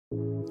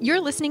You're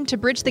listening to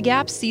Bridge the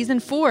Gap Season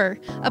 4,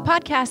 a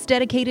podcast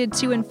dedicated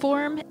to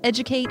inform,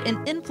 educate,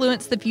 and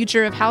influence the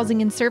future of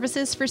housing and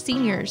services for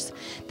seniors.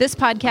 This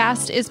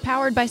podcast is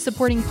powered by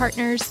supporting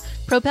partners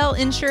Propel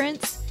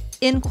Insurance,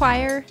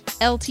 Inquire,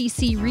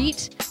 LTC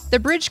REIT, The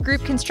Bridge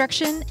Group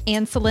Construction,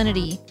 and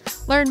Salinity.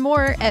 Learn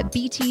more at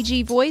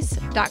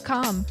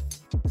btgvoice.com.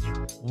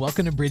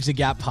 Welcome to Bridge the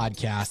Gap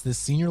podcast, the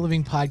senior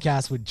living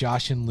podcast with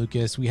Josh and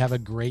Lucas. We have a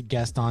great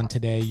guest on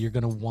today. You're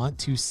going to want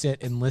to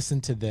sit and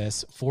listen to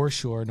this for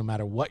sure, no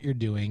matter what you're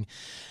doing.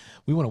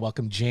 We want to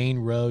welcome Jane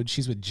Rohde.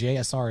 She's with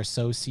JSR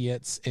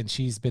Associates, and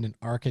she's been an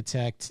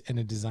architect and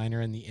a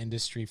designer in the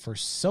industry for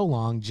so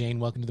long. Jane,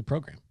 welcome to the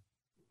program.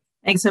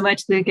 Thanks so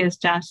much, Lucas.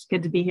 Josh,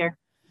 good to be here.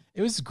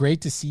 It was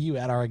great to see you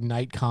at our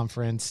Ignite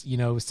conference. You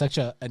know, such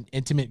an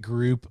intimate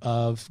group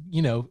of,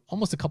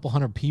 almost a couple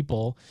hundred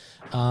people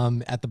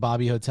at the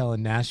Bobby Hotel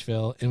in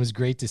Nashville. It was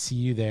great to see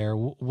you there.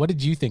 What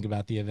did you think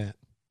about the event?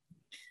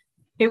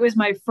 It was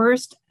my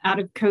first out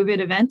of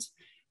COVID event.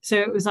 So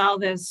it was all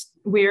this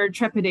weird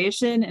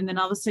trepidation. And then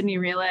all of a sudden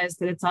you realize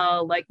that it's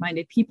all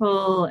like-minded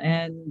people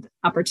and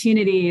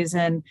opportunities.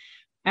 And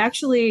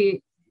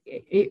actually,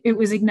 it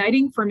was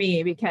igniting for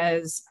me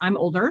because I'm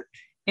older.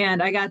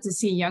 And I got to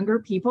see younger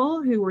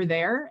people who were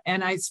there.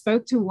 And I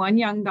spoke to one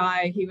young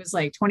guy. He was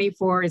like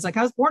 24. He's like,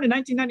 I was born in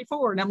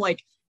 1994. And I'm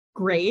like,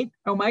 great.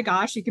 Oh my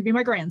gosh, he could be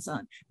my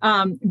grandson.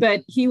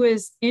 But he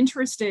was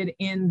interested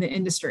in the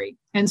industry.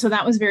 And so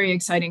that was very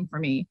exciting for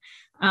me.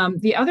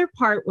 The other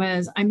part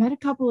was I met a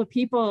couple of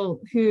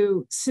people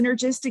who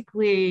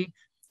synergistically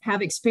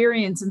have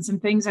experience in some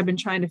things I've been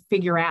trying to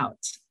figure out.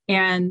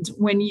 And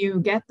when you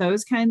get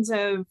those kinds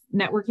of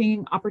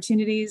networking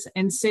opportunities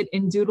and sit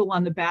and doodle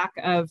on the back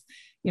of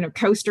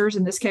coasters,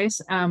 in this case,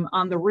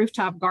 on the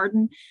rooftop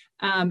garden,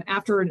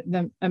 after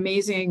the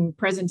amazing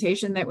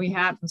presentation that we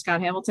had from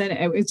Scott Hamilton,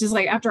 it was just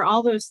like after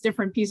all those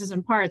different pieces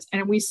and parts,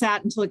 and we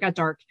sat until it got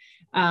dark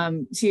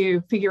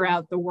to figure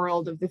out the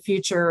world of the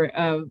future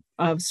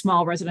of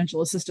small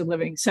residential assisted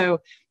living. So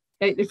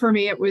for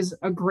me, it was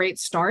a great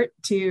start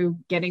to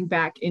getting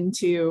back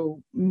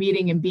into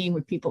meeting and being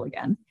with people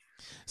again.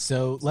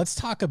 So let's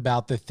talk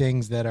about the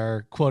things that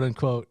are quote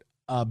unquote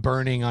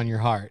burning on your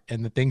heart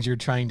and the things you're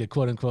trying to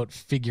quote unquote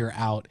figure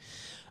out.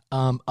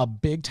 A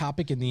big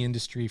topic in the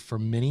industry for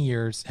many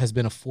years has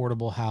been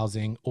affordable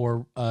housing,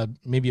 or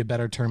maybe a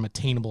better term,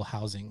 attainable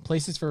housing,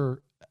 places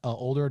for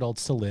older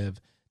adults to live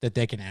that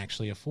they can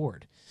actually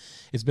afford.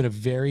 It's been a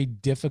very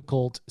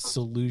difficult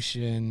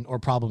solution or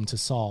problem to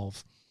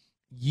solve.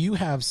 You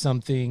have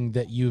something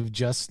that you've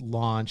just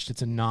launched.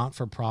 It's a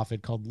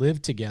not-for-profit called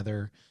Live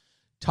Together.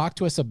 Talk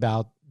to us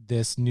about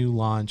this new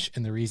launch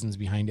and the reasons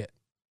behind it.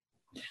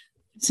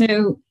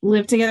 So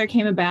Live Together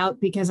came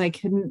about because I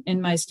couldn't, in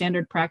my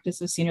standard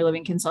practice of senior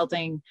living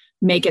consulting,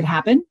 make it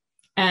happen.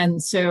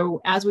 And so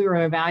as we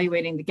were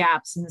evaluating the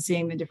gaps and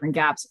seeing the different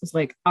gaps, it was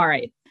like, all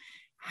right,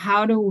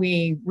 how do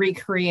we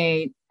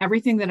recreate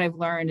everything that I've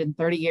learned in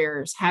 30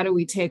 years? How do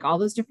we take all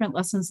those different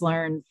lessons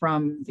learned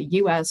from the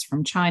US,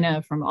 from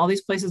China, from all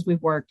these places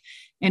we've worked,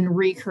 and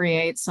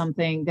recreate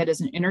something that is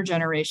an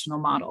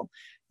intergenerational model?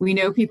 We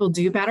know people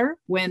do better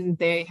when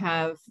they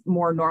have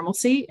more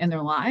normalcy in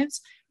their lives.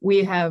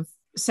 We have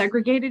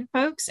segregated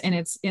folks, and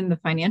it's in the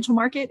financial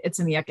market, it's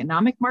in the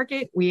economic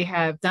market. We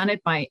have done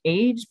it by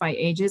age, by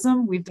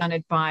ageism. We've done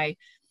it by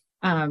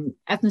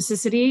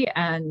ethnicity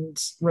and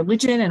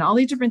religion and all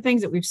these different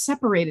things that we've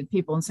separated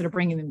people instead of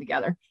bringing them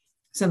together.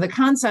 So the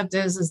concept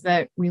is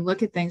that we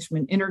look at things from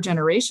an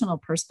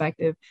intergenerational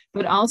perspective,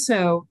 but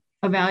also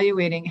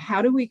evaluating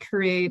how do we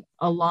create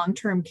a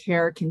long-term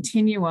care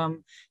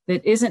continuum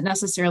that isn't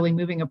necessarily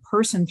moving a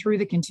person through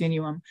the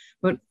continuum,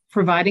 but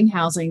providing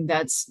housing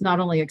that's not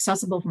only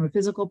accessible from a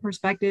physical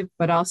perspective,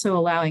 but also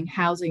allowing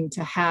housing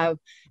to have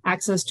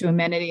access to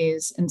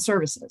amenities and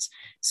services.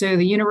 So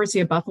the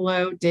University of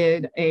Buffalo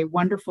did a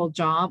wonderful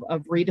job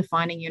of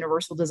redefining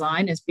universal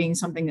design as being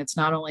something that's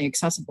not only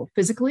accessible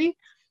physically,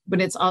 but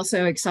it's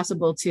also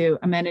accessible to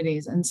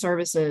amenities and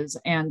services.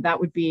 And that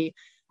would be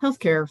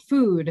healthcare,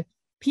 food,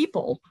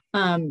 people,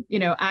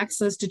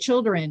 access to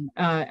children,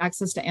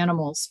 access to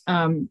animals.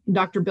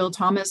 Dr. Bill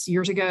Thomas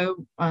years ago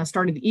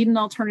started the Eden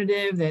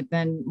Alternative that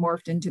then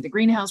morphed into the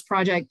Greenhouse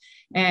Project.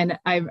 And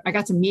I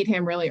got to meet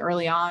him really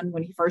early on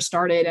when he first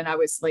started, and I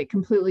was like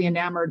completely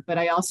enamored. But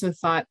I also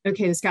thought,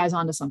 okay, this guy's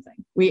onto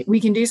something. We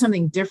can do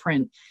something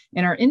different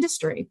in our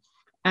industry.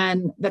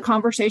 And the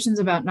conversations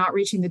about not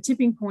reaching the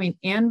tipping point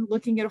and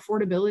looking at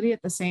affordability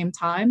at the same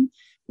time,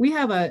 we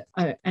have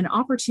an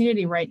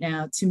opportunity right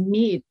now to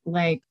meet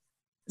like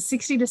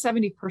 60 to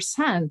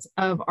 70%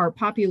 of our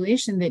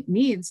population that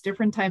needs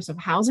different types of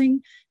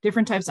housing,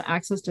 different types of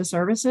access to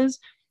services.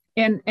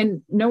 And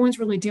no one's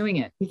really doing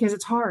it because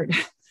it's hard.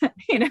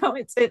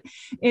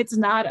 It's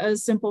not a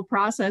simple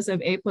process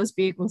of A plus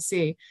B equals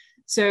C.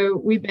 So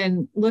we've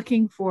been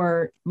looking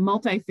for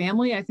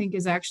multifamily, I think,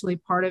 is actually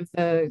part of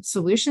the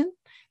solution.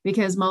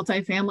 because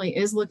multifamily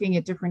is looking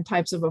at different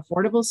types of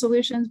affordable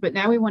solutions, but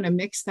now we want to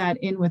mix that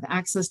in with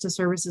access to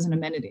services and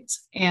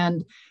amenities.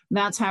 And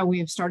that's how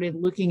we've started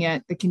looking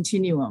at the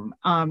continuum,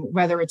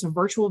 whether it's a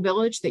virtual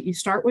village that you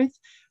start with,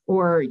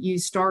 or you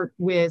start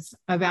with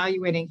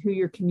evaluating who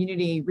your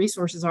community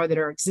resources are that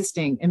are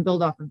existing and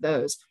build off of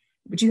those.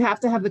 But you have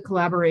to have the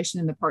collaboration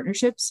and the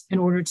partnerships in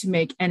order to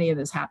make any of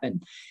this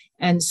happen.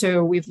 And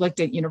so we've looked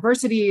at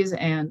universities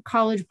and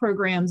college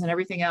programs and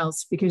everything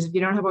else, because if you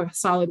don't have a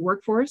solid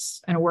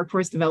workforce and a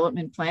workforce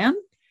development plan,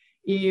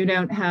 you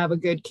don't have a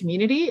good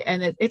community,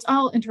 and it's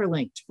all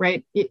interlinked,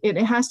 right? It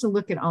has to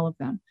look at all of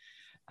them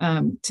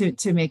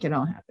to make it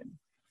all happen.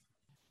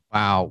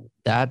 Wow,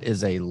 that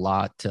is a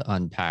lot to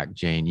unpack,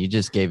 Jane. You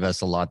just gave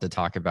us a lot to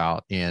talk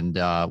about, and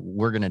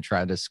we're going to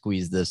try to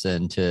squeeze this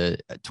into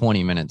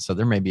 20 minutes. So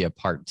there may be a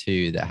part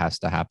 2 that has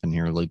to happen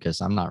here,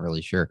 Lucas. I'm not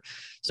really sure.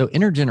 So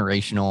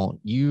intergenerational,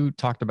 you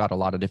talked about a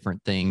lot of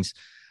different things.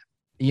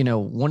 You know,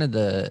 one of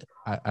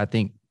I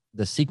think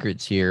the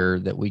secrets here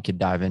that we could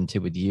dive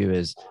into with you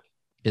is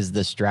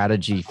the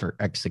strategy for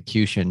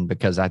execution,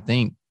 because I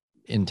think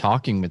in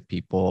talking with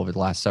people over the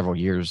last several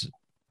years,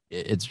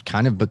 it's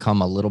kind of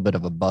become a little bit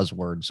of a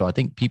buzzword. So I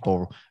think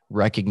people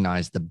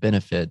recognize the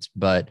benefits,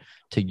 but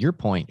to your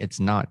point, it's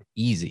not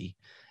easy.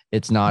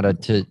 It's not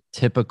a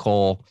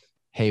typical,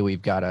 hey,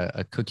 we've got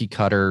a cookie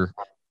cutter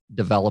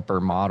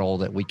developer model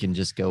that we can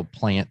just go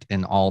plant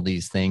in all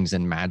these things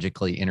and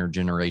magically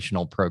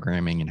intergenerational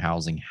programming and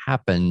housing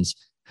happens.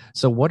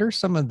 So what are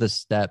some of the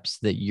steps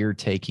that you're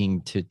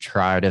taking to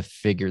try to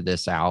figure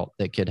this out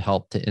that could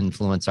help to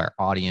influence our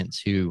audience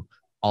who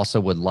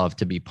also would love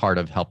to be part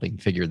of helping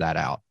figure that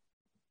out?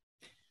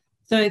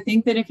 So I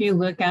think that if you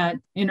look at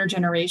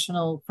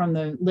intergenerational from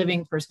the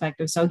living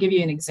perspective, so I'll give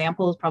you an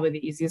example, is probably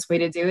the easiest way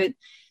to do it.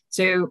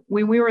 So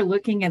when we were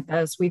looking at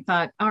this, we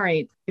thought, all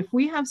right, if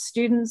we have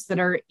students that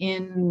are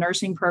in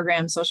nursing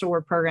programs, social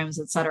work programs,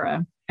 et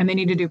cetera, and they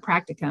need to do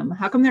practicum,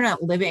 how come they're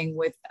not living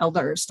with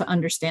elders to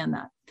understand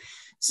that?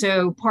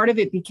 So part of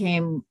it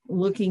became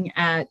looking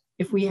at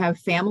if we have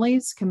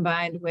families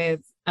combined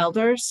with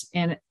elders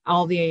and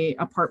all the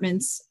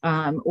apartments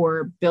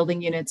or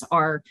building units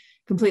are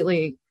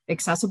completely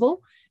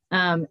accessible.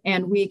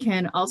 And we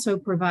can also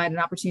provide an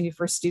opportunity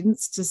for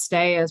students to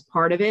stay as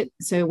part of it.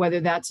 So whether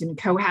that's in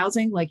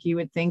co-housing, like you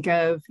would think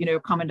of,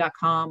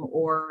 common.com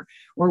or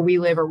We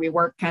Live or We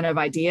Work kind of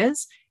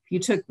ideas. If you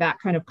took that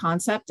kind of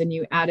concept and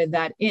you added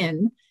that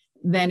in,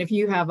 then if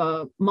you have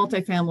a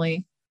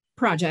multifamily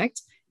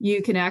project,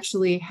 you can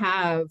actually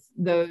have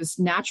those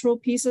natural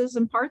pieces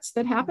and parts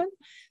that happen.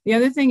 The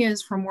other thing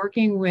is, from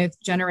working with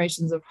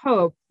Generations of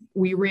Hope,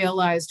 we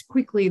realized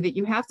quickly that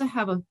you have to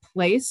have a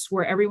place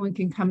where everyone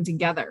can come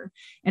together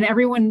and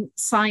everyone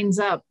signs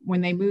up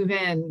when they move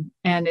in.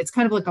 And it's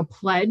kind of like a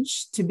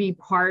pledge to be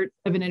part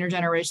of an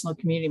intergenerational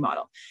community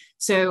model.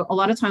 So a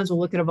lot of times we'll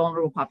look at a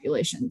vulnerable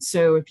population.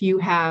 So if you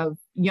have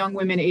young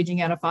women aging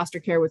out of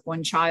foster care with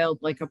one child,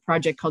 like a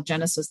project called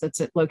Genesis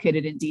that's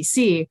located in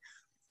DC,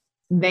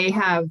 they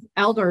have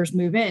elders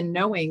move in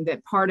knowing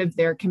that part of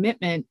their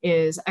commitment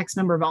is X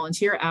number of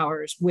volunteer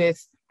hours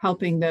with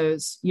helping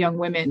those young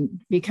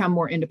women become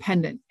more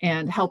independent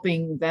and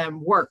helping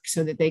them work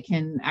so that they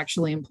can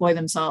actually employ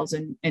themselves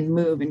and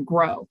move and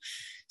grow.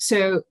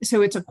 So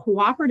it's a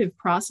cooperative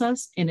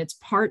process, and it's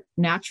part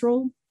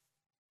natural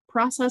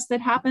process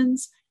that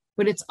happens,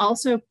 but it's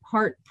also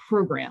part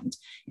programmed.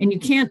 And you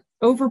can't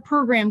over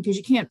program because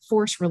you can't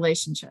force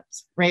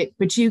relationships, right?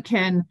 But you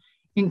can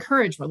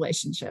encourage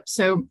relationships.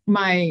 So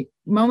my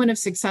moment of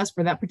success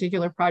for that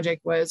particular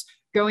project was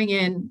going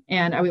in,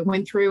 and I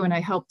went through and I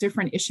helped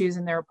different issues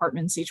in their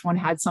apartments. Each one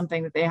had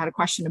something that they had a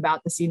question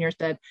about, the seniors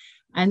did.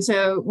 And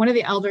so one of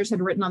the elders had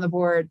written on the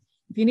board,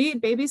 if you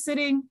need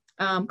babysitting,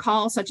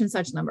 call such and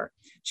such number.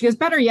 She goes,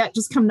 better yet,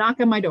 just come knock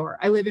on my door.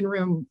 I live in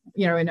room,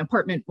 in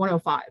apartment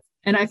 105.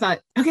 And I thought,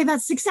 okay,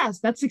 that's success.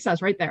 That's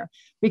success right there,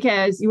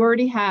 because you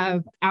already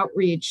have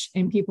outreach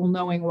and people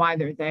knowing why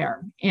they're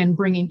there and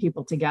bringing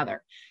people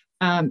together.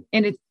 And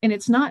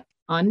it's not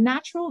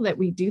unnatural that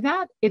we do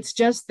that. It's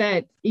just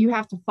that you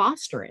have to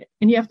foster it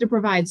and you have to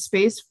provide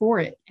space for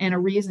it and a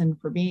reason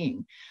for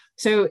being.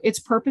 So it's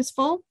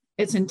purposeful,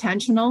 it's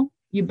intentional.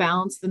 You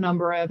balance the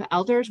number of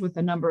elders with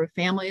the number of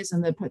families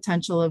and the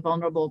potential of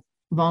vulnerable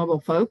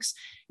folks.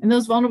 And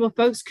those vulnerable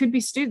folks could be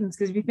students,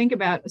 because if you think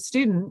about a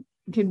student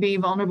can be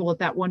vulnerable at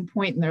that one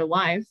point in their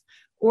life,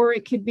 or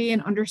it could be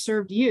an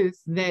underserved youth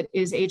that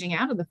is aging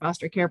out of the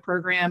foster care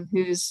program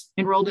who's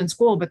enrolled in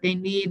school, but they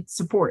need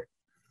support.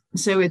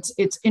 So it's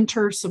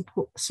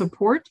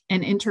support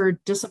and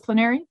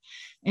interdisciplinary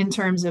in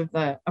terms of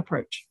the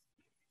approach.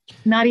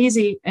 Not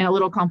easy and a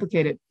little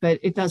complicated, but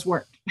it does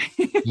work.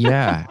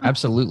 Yeah,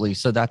 absolutely.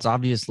 So that's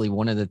obviously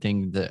one of the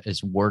things that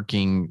is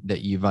working that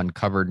you've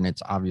uncovered, and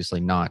it's obviously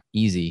not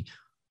easy.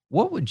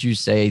 What would you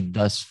say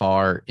thus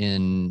far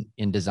in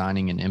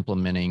designing and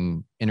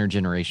implementing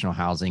intergenerational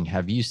housing?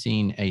 Have you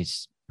seen a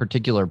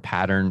particular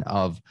pattern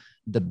of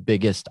the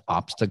biggest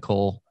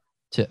obstacle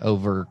to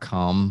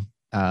overcome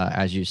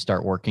as you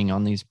start working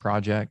on these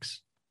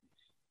projects?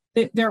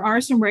 There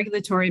are some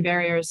regulatory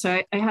barriers.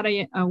 So I had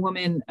a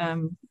woman,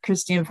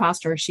 Christine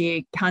Foster,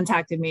 she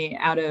contacted me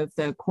out of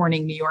the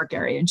Corning, New York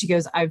area. And she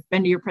goes, I've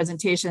been to your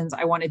presentations.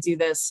 I want to do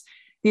this.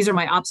 These are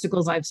my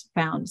obstacles I've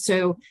found.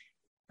 So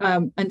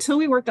until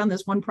we worked on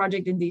this one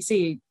project in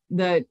DC,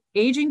 the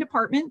aging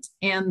department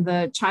and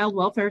the child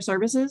welfare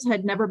services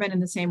had never been in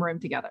the same room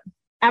together,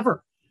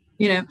 ever.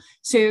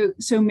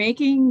 So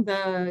making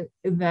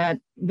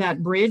that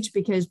bridge,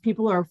 because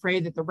people are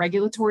afraid that the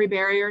regulatory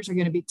barriers are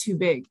going to be too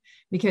big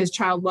because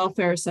child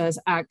welfare says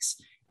X,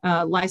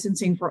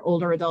 licensing for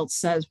older adults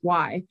says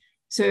Y.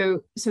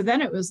 So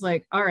then it was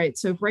like, all right,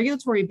 so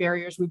regulatory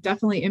barriers, we've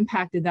definitely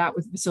impacted that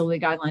with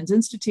Facility Guidelines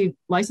Institute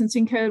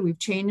licensing code. We've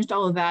changed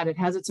all of that. It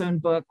has its own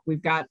book.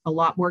 We've got a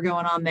lot more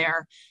going on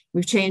there.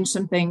 We've changed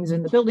some things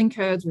in the building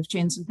codes. We've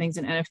changed some things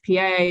in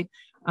NFPA.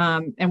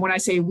 And when I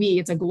say we,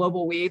 it's a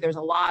global we. There's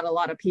a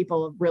lot of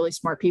people, really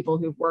smart people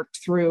who've worked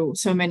through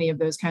so many of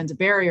those kinds of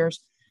barriers.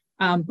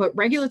 But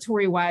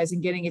regulatory wise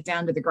and getting it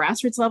down to the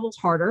grassroots level is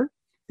harder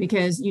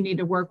because you need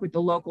to work with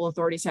the local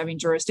authorities having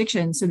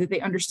jurisdiction so that they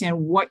understand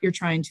what you're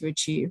trying to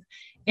achieve.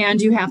 And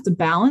you have to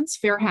balance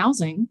fair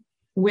housing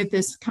with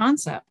this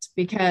concept,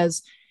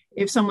 because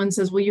if someone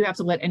says, well, you have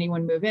to let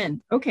anyone move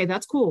in. Okay,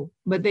 that's cool.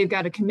 But they've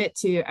got to commit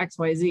to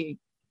XYZ.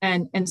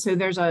 And so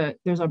there's a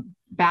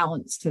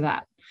balance to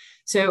that.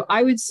 So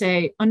I would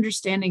say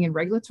understanding and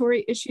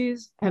regulatory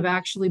issues have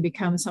actually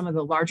become some of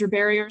the larger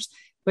barriers,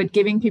 but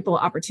giving people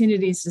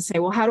opportunities to say,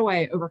 well, how do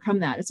I overcome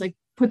that? It's like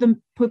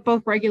put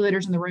both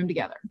regulators in the room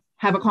together,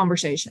 have a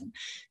conversation.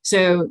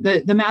 So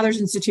the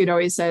Mathers Institute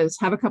always says,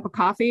 have a cup of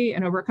coffee,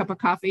 and over a cup of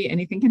coffee,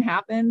 anything can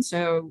happen.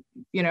 So,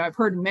 I've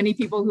heard many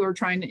people who are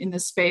trying to, in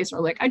this space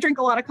are like, I drink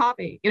a lot of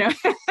coffee,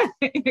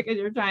 because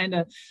you're trying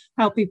to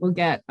help people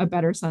get a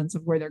better sense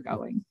of where they're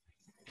going.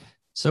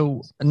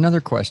 So another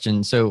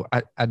question. So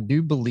I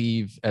do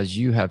believe, as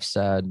you have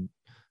said,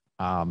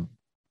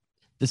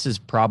 this is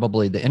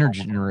probably the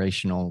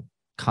intergenerational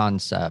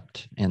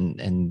concept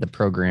and the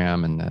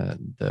program and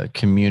the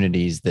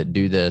communities that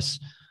do this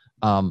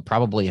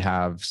probably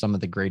have some of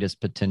the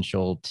greatest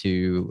potential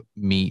to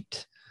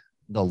meet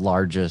the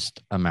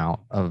largest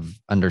amount of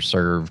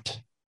underserved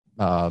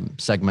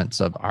segments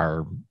of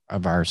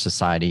our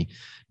society.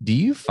 Do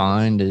you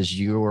find, as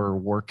you're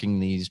working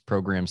these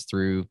programs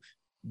through,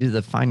 do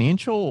the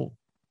financial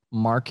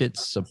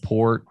markets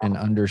support and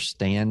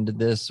understand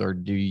this, or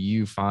do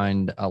you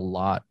find a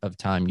lot of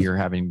time you're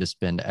having to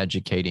spend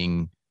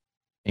educating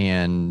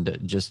and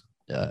just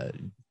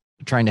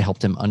trying to help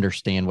them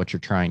understand what you're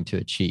trying to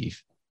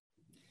achieve?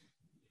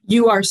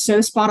 You are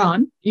so spot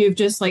on. You've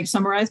just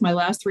summarized my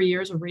last 3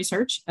 years of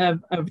research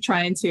of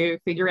trying to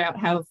figure out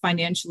how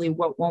financially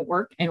what won't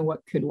work and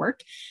what could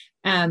work.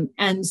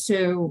 And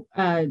so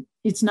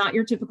it's not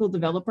your typical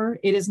developer.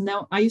 It is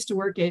no. I used to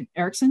work at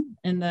Ericsson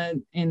in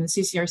the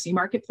CCRC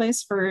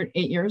marketplace for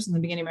 8 years in the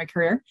beginning of my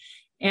career.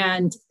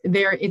 And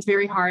it's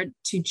very hard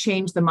to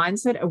change the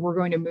mindset of we're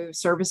going to move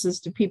services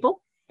to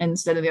people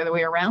instead of the other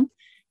way around.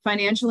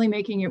 Financially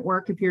making it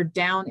work, if you're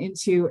down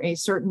into a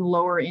certain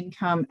lower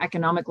income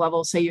economic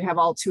level, say you have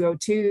all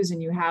 202s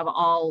and you have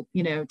all,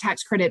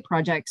 tax credit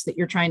projects that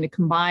you're trying to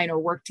combine or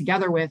work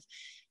together with,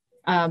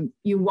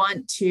 you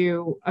want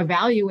to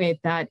evaluate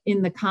that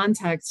in the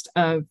context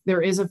of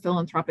there is a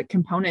philanthropic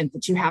component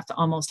that you have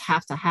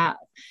to have.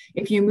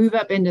 If you move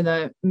up into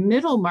the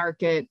middle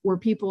market where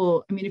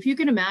people, if you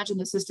can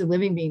imagine assisted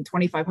living being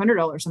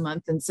 $2,500 a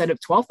month instead of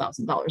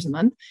 $12,000 a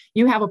month,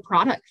 you have a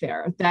product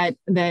there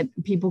that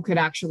people could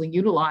actually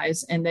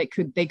utilize and they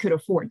could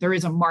afford. There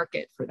is a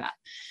market for that.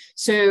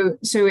 So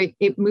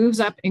it moves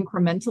up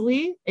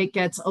incrementally. It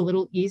gets a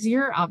little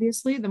easier,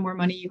 obviously, the more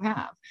money you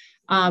have.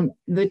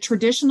 The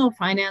traditional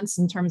finance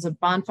in terms of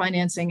bond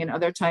financing and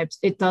other types,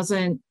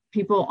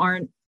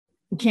 people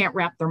can't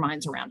wrap their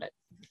minds around it.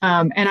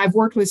 And I've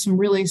worked with some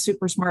really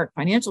super smart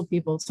financial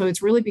people. So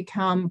it's really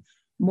become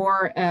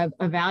more of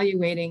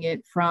evaluating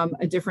it from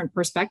a different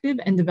perspective,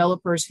 and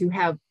developers who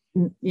have,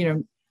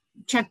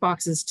 check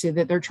boxes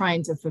that they're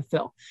trying to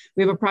fulfill.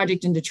 We have a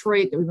project in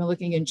Detroit that we've been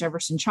looking at,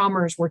 Jefferson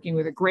Chalmers, working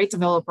with a great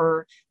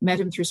developer, met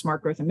him through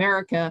Smart Growth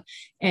America.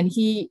 And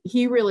he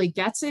really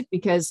gets it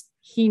because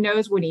he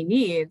knows what he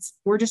needs.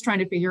 We're just trying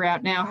to figure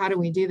out now, how do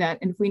we do that?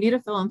 And if we need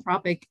a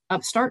philanthropic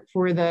upstart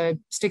for the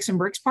sticks and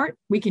bricks part,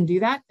 we can do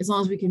that as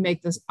long as we can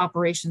make this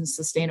operation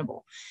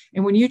sustainable.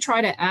 And when you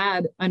try to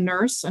add a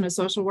nurse and a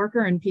social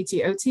worker and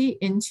PTOT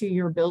into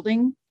your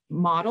building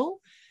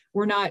model,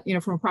 we're not,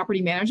 from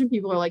property management,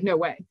 people are like, no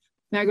way.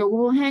 And I go,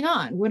 well, hang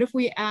on. What if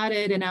we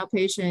added an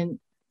outpatient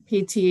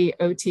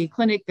PT/OT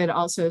clinic that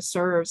also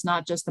serves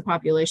not just the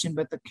population,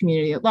 but the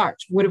community at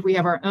large? What if we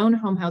have our own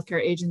home healthcare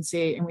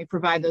agency and we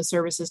provide those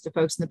services to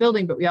folks in the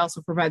building, but we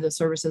also provide those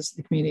services to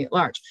the community at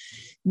large?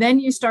 Then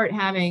you start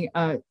having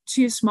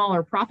 2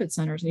 smaller profit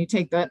centers, and you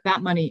take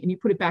that money and you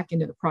put it back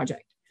into the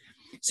project.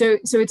 So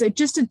it's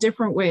just a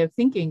different way of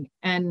thinking.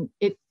 And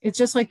it's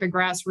just like the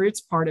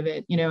grassroots part of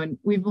it, and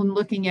we've been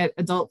looking at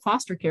adult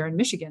foster care in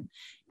Michigan.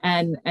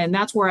 And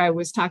that's where I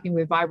was talking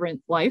with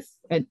Vibrant Life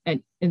at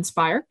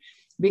Inspire.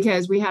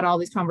 because we had all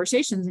these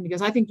conversations, and he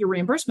goes, I think your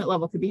reimbursement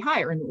level could be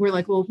higher. And we're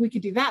like, well, if we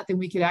could do that, then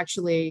we could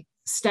actually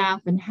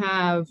staff and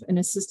have an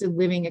assisted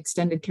living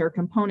extended care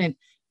component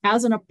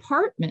as an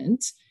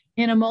apartment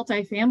in a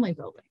multifamily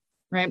building,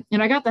 right?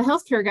 And I got the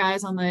healthcare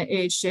guys on the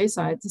AHJ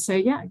side to say,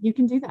 yeah, you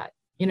can do that.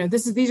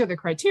 These are the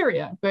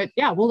criteria, but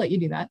yeah, we'll let you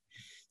do that.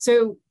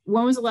 So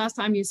when was the last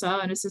time you saw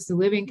an assisted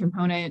living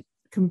component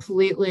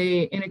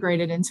completely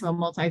integrated into a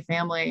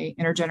multifamily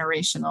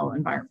intergenerational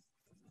environment?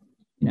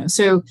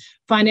 So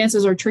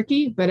finances are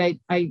tricky, but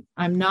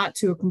I'm not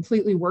to a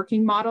completely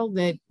working model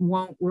that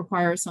won't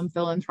require some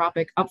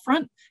philanthropic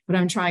upfront, but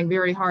I'm trying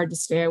very hard to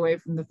stay away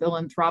from the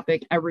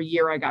philanthropic every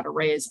year I got to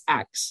raise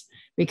X,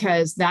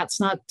 because that's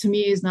not, to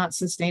me, is not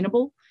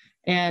sustainable,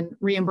 and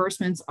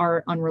reimbursements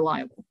are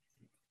unreliable.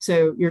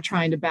 So you're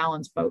trying to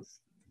balance both.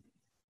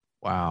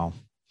 Wow.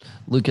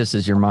 Lucas,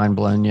 is your mind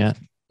blown yet?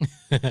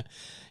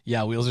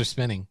 Yeah, wheels are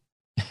spinning.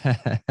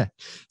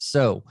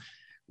 So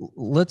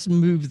let's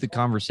move the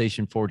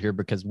conversation forward here,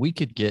 because we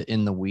could get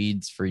in the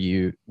weeds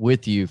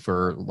with you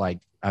for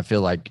I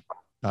feel like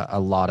a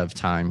lot of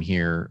time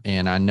here.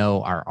 And I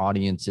know our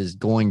audience is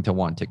going to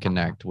want to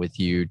connect with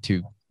you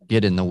to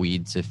get in the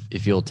weeds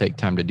if you'll take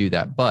time to do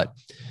that. But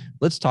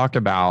let's talk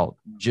about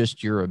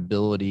just your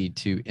ability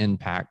to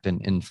impact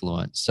and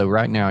influence. So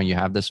right now you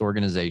have this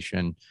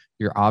organization,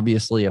 you're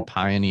obviously a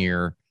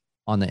pioneer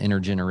on the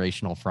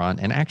intergenerational front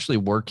and actually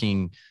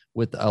working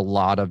with a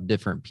lot of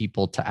different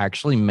people to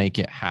actually make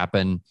it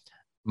happen.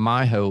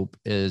 My hope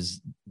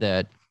is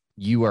that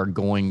you are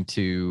going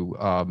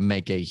to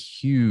make a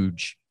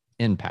huge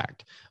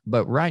impact.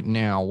 But right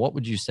now, what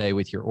would you say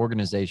with your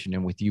organization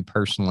and with you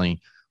personally,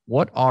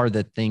 what are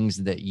the things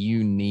that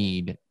you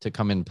need to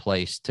come in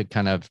place to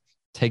kind of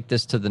take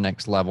this to the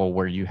next level,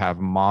 where you have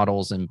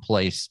models in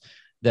place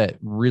that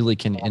really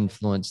can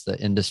influence the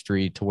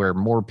industry to where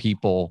more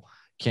people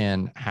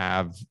can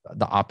have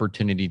the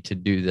opportunity to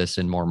do this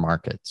in more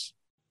markets?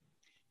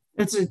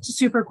 That's a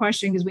super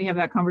question, because we have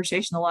that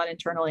conversation a lot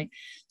internally.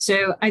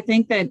 So I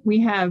think that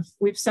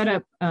we've set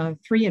up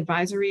 3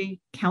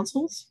 advisory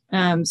councils,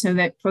 so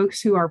that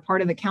folks who are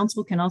part of the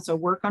council can also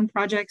work on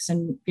projects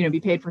and be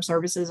paid for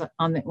services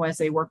as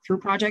they work through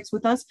projects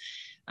with us.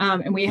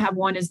 And we have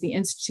one as the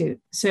Institute.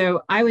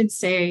 So I would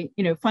say,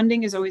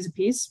 funding is always a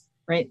piece,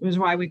 right? It was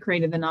why we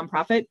created the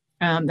nonprofit.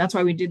 That's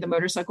why we did the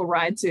motorcycle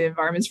ride to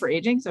Environments for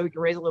Aging, so we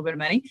could raise a little bit of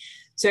money.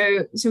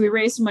 So we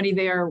raised some money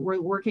there.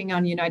 We're working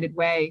on United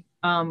Way.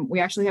 We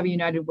actually have a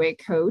United Way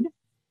code.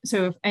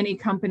 So if any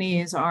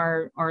companies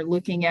are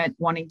looking at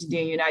wanting to do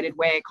United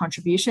Way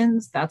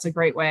contributions, that's a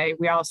great way.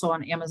 We also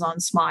on Amazon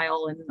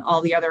Smile and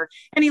all the other,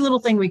 any little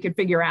thing we could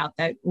figure out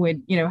that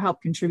would,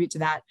 help contribute to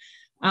that.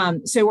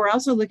 So we're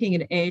also looking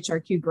at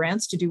AHRQ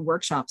grants to do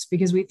workshops,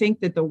 because we think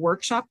that the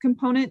workshop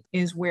component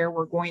is where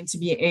we're going to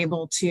be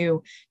able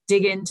to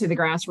dig into the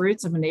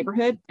grassroots of a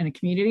neighborhood and a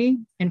community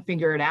and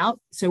figure it out.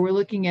 So we're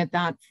looking at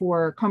that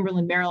for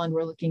Cumberland, Maryland.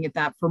 We're looking at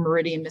that for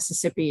Meridian,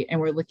 Mississippi, and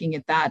we're looking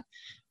at that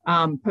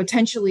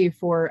potentially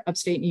for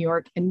upstate New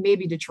York and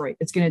maybe Detroit.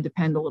 It's going to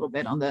depend a little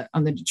bit on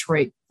the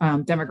Detroit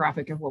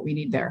demographic of what we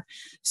need there.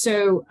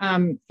 So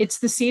it's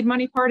the seed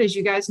money part, as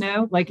you guys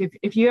know. Like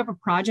if you have a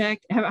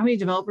project, how many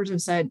developers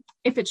have said,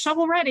 if it's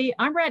shovel ready,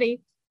 I'm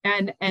ready.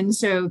 And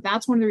so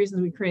that's one of the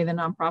reasons we created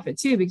the nonprofit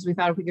too, because we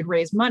thought if we could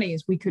raise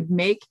monies, we could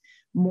make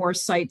more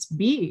sites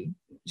be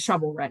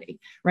shovel ready,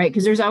 right?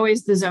 Because there's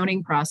always the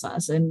zoning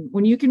process. And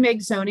when you can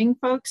make zoning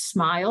folks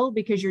smile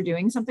because you're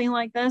doing something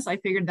like this, I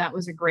figured that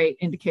was a great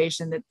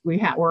indication that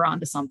we're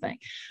onto something.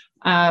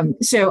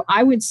 So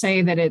I would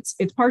say that it's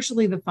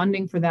partially the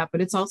funding for that, but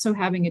it's also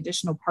having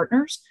additional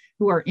partners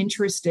who are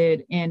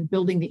interested in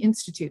building the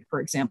Institute,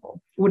 for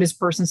example. What does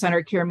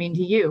person-centered care mean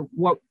to you?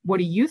 What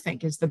do you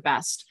think is the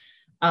best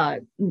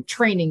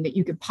training that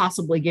you could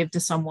possibly give to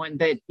someone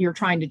that you're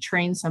trying to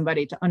train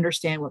somebody to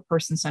understand what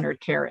person-centered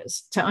care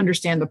is, to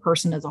understand the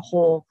person as a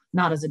whole,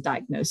 not as a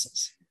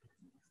diagnosis?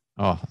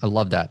 Oh, I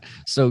love that.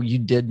 So you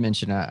did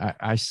mention,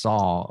 I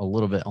saw a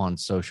little bit on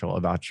social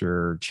about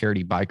your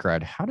charity bike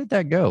ride. How did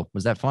that go?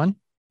 Was that fun?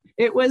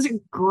 It was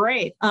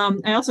great.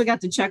 I also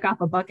got to check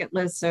off a bucket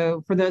list.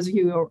 So for those of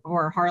you who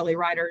are Harley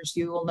riders,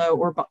 you will know,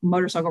 or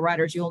motorcycle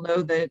riders, you'll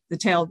know the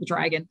tail of the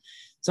dragon.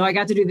 So I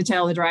got to do the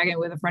tail of the dragon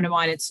with a friend of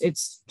mine.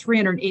 It's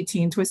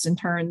 318 twists and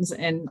turns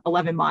and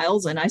 11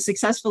 miles. And I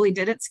successfully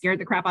did it, scared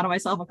the crap out of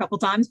myself a couple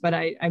of times, but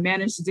I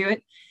managed to do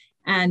it.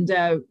 And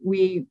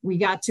we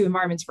got to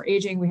Environments for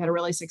Aging. We had a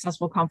really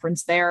successful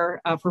conference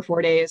there for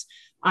 4 days.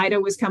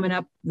 Ida was coming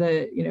up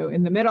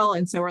in the middle.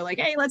 And so we're like,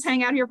 hey, let's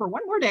hang out here for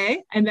one more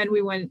day. And then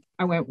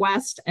I went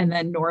west and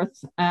then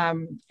north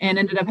and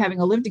ended up having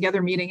a live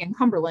together meeting in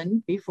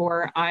Cumberland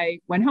before I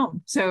went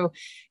home. So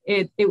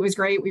it was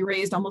great. We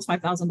raised almost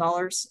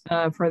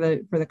 $5,000 for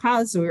the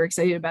cause. So we were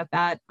excited about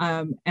that.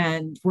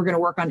 And we're going to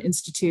work on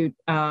institute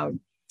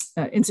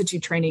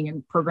training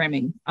and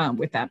programming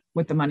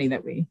with the money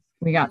that we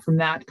got from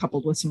that,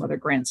 coupled with some other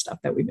grant stuff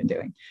that we've been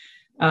doing.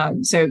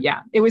 So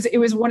yeah, it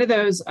was one of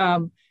those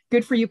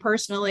good for you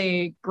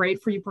personally,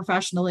 great for you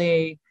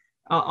professionally,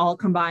 all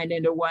combined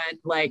into one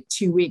like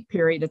 2-week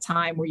period of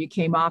time where you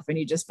came off and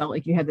you just felt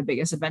like you had the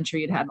biggest adventure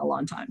you'd had in a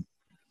long time.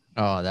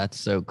 Oh, that's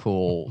so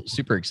cool.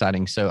 Super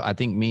exciting. So I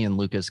think me and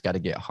Lucas got to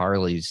get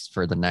Harleys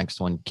for the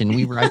next one. Can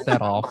we write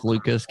that off,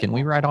 Lucas? Can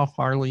we write off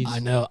Harleys? I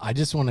know. I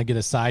just want to get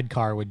a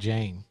sidecar with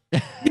Jane. I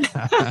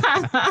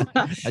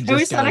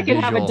always thought I could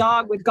have a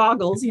dog with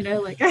goggles,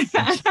 like I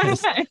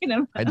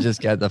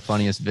just got the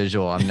funniest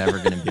visual. I'm never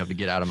going to be able to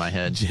get out of my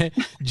head.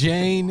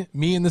 Jane,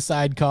 me in the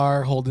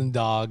sidecar holding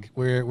dog.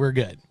 We're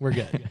good. We're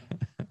good.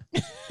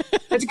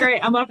 That's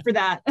great. I'm up for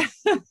that.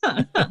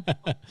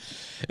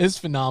 It's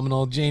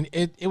phenomenal. Jane,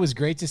 it was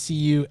great to see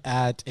you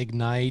at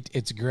Ignite.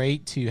 It's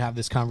great to have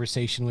this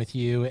conversation with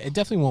you. It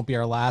definitely won't be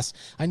our last.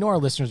 I know our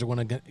listeners are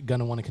going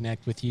to want to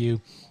connect with you.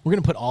 We're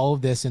going to put all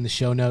of this in the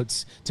show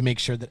notes to make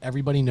sure that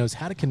everybody knows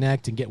how to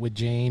connect and get with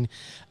Jane.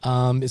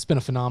 It's been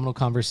a phenomenal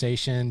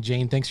conversation.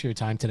 Jane, thanks for your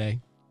time today.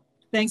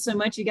 Thanks so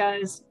much, you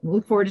guys.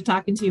 Look forward to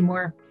talking to you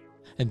more.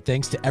 And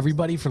thanks to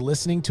everybody for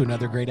listening to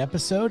another great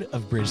episode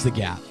of Bridge the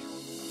Gap.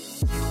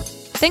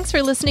 Thanks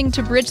for listening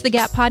to Bridge the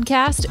Gap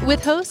podcast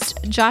with hosts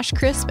Josh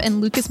Crisp and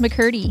Lucas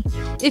McCurdy.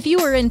 If you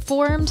were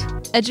informed,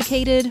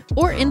 educated,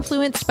 or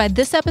influenced by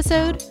this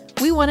episode,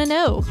 we want to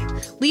know.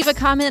 Leave a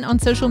comment on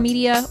social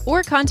media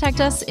or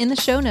contact us in the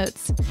show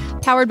notes.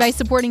 Powered by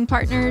supporting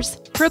partners,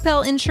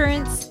 Propel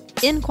Insurance,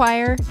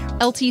 Inquire,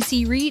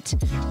 LTC REIT,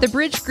 The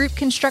Bridge Group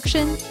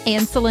Construction,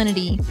 and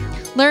Salinity.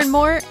 Learn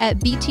more at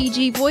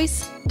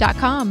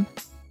btgvoice.com.